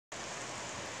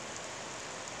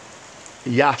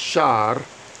Yashar,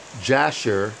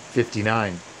 Jasher,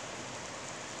 59.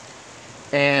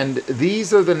 And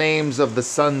these are the names of the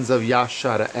sons of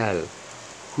Yashara'el,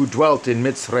 who dwelt in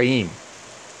Mitzrayim,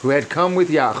 who had come with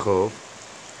Yaakov.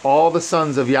 All the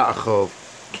sons of Yaakov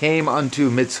came unto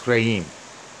Mitzrayim,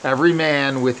 every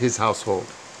man with his household.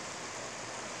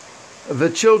 The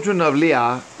children of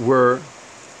Leah were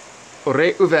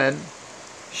Reuven,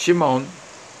 Shimon,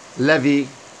 Levi,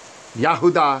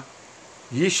 Yehudah,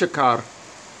 Yishakar,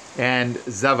 and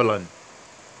Zebulun,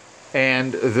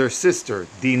 and their sister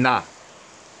Dinah.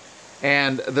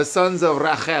 And the sons of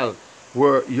Rachel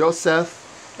were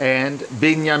Yosef and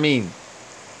Binyamin.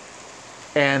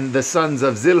 And the sons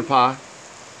of Zilpah,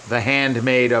 the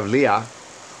handmaid of Leah,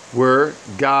 were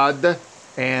Gad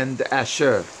and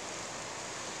Asher.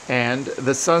 And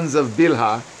the sons of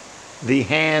Bilhah, the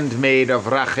handmaid of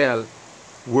Rachel,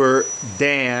 were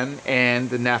Dan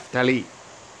and Naphtali.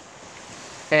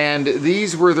 And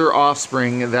these were their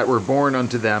offspring that were born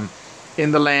unto them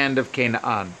in the land of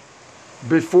Canaan,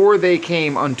 before they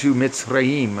came unto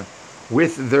Mitzrayim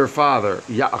with their father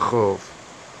Yaakov.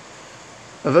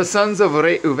 The sons of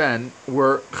Reuven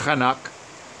were Chanak,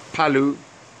 Palu,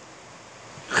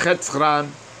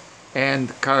 Chetzran, and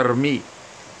Carmi.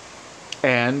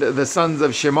 And the sons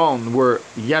of Shimon were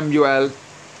Yemuel,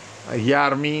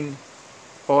 Yarmin,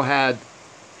 Ohad,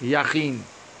 Yachin,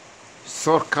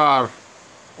 Sorkar,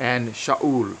 and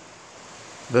Shaul,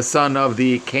 the son of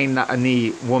the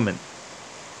Canaanite woman.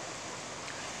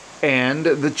 And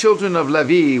the children of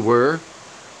Levi were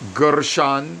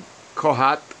Gershon,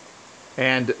 Kohat,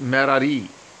 and Merari,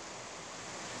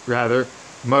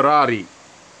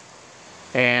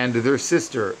 and their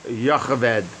sister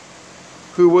Yocheved,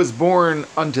 who was born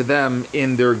unto them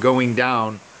in their going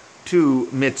down to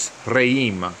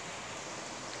Mitzrayim.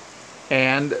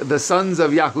 And the sons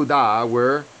of Yehudah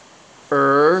were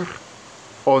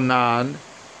Onan,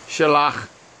 Shelach,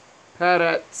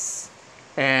 Peretz,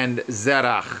 and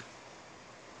Zerach.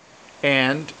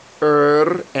 And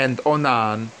and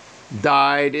Onan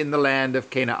died in the land of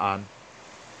Canaan.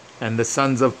 And the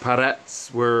sons of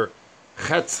Peretz were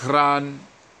Chetzran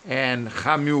and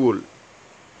Chamul.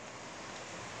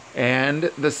 And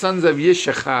the sons of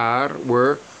Yishachar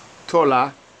were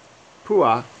Tola,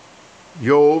 Pua,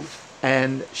 Yov,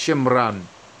 and Shimran.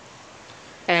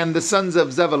 And the sons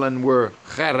of Zebulun were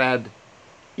Chered,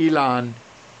 Elan,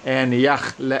 and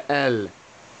Yachleel.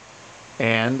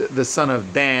 And the son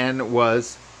of Dan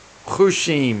was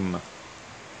Chushim.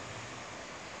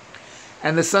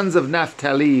 And the sons of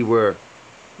Naphtali were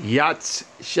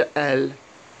Yatzsheel,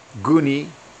 Guni,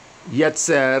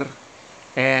 Yetzer,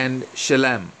 and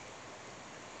Shelem.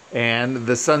 And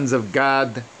the sons of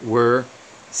Gad were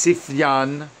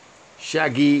Sifyan,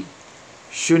 Shagi,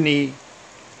 Shuni,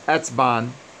 Etzban,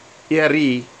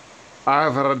 Eri,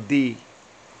 Arvardi,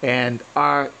 and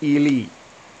Areli.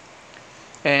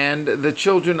 And the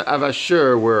children of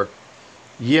Asher were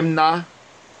Yimna,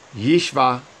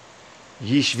 Yishva,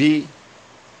 Yishvi,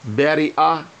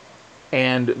 Beriah,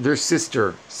 and their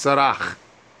sister Sarach.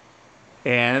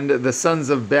 And the sons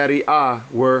of Beriah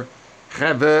were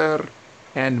Hever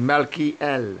and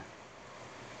Malkiel.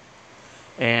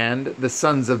 And the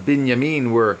sons of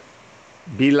Binyamin were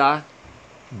Bila,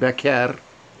 Beker,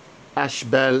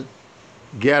 Ashbel,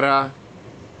 Gera,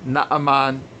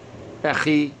 Naaman,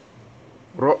 Echi,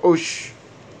 Ro'ush,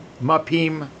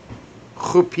 Mapim,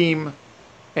 Chupim,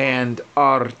 and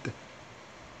Ard.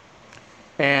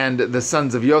 And the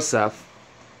sons of Yosef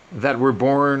that were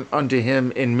born unto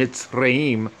him in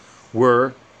Mitzrayim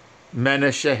were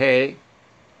Menasheh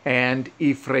and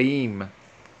Ephraim.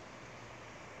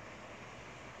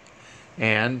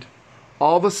 And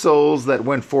all the souls that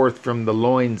went forth from the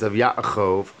loins of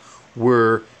Yaakov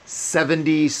were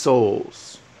 70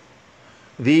 souls.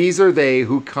 These are they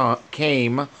who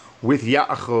came with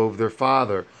Yaakov their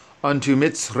father unto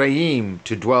Mitzrayim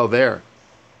to dwell there.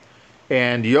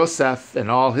 And Yosef and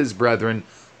all his brethren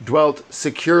dwelt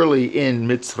securely in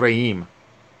Mitzrayim.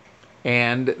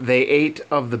 And they ate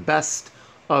of the best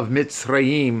of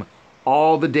Mitzrayim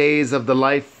all the days of the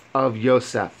life of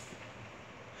Yosef.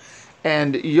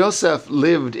 And Yosef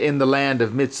lived in the land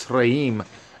of Mitzrayim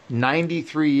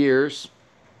 93 years,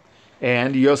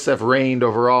 and Yosef reigned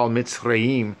over all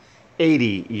Mitzrayim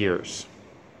 80 years.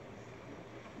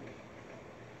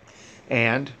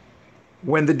 And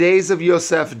when the days of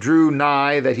Yosef drew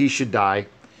nigh that he should die,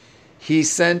 he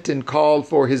sent and called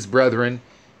for his brethren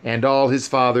and all his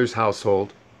father's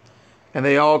household, and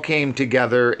they all came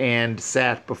together and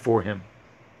sat before him.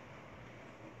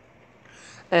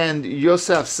 And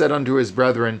Yosef said unto his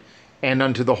brethren and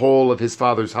unto the whole of his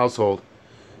father's household,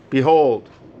 Behold,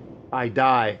 I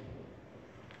die,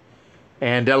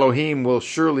 And Elohim will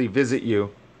surely visit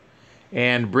you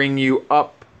and bring you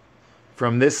up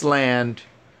from this land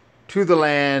to the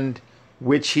land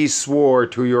which he swore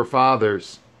to your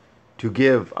fathers to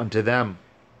give unto them.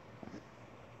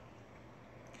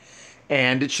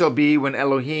 And it shall be when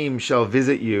Elohim shall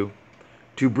visit you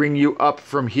to bring you up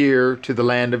from here to the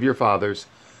land of your fathers,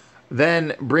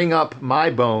 then bring up my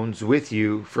bones with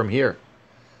you from here.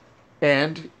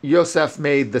 And Yosef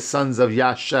made the sons of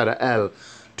Yashara'el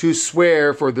to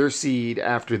swear for their seed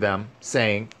after them,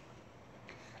 saying,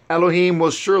 Elohim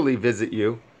will surely visit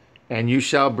you, and you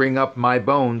shall bring up my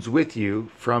bones with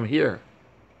you from here.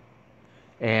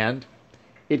 And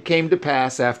it came to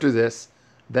pass after this,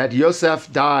 that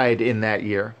Yosef died in that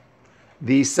year,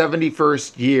 the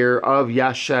 71st year of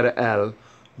Yashara'el,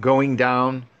 going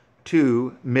down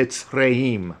to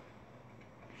Mitzrayim.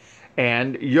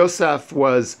 And Yosef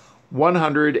was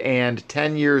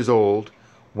 110 years old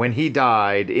when he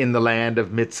died in the land of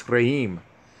Mitzrayim,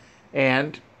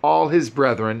 and all his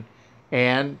brethren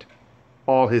and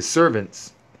all his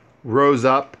servants rose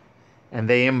up, and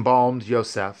they embalmed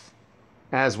Yosef,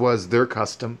 as was their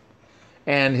custom,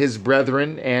 and his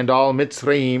brethren and all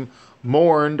Mitzrayim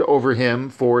mourned over him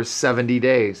for 70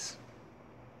 days.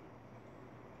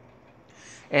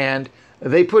 And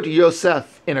they put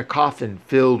Yosef in a coffin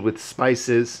filled with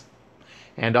spices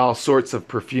and all sorts of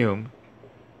perfume,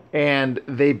 and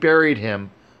they buried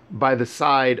him by the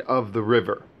side of the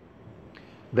river,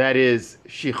 that is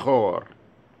Shichor.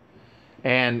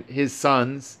 And his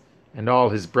sons and all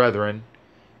his brethren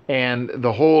and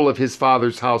the whole of his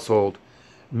father's household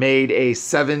made a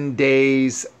 7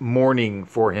 days mourning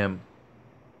for him.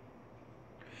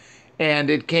 And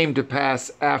it came to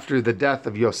pass after the death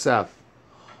of Yosef,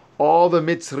 all the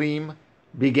Mitzrim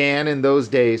began in those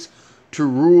days to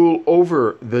rule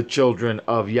over the children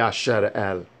of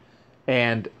Yashara'el.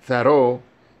 And Pharaoh,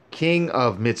 king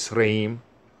of Mitzrayim,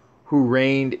 who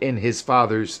reigned in his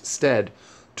father's stead,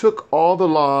 took all the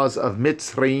laws of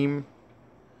Mitzrayim,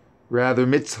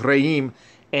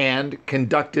 and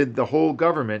conducted the whole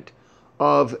government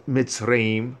of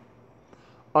Mitzrayim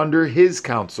under his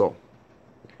counsel.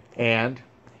 And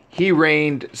he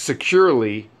reigned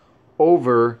securely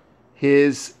over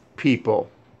his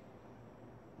people.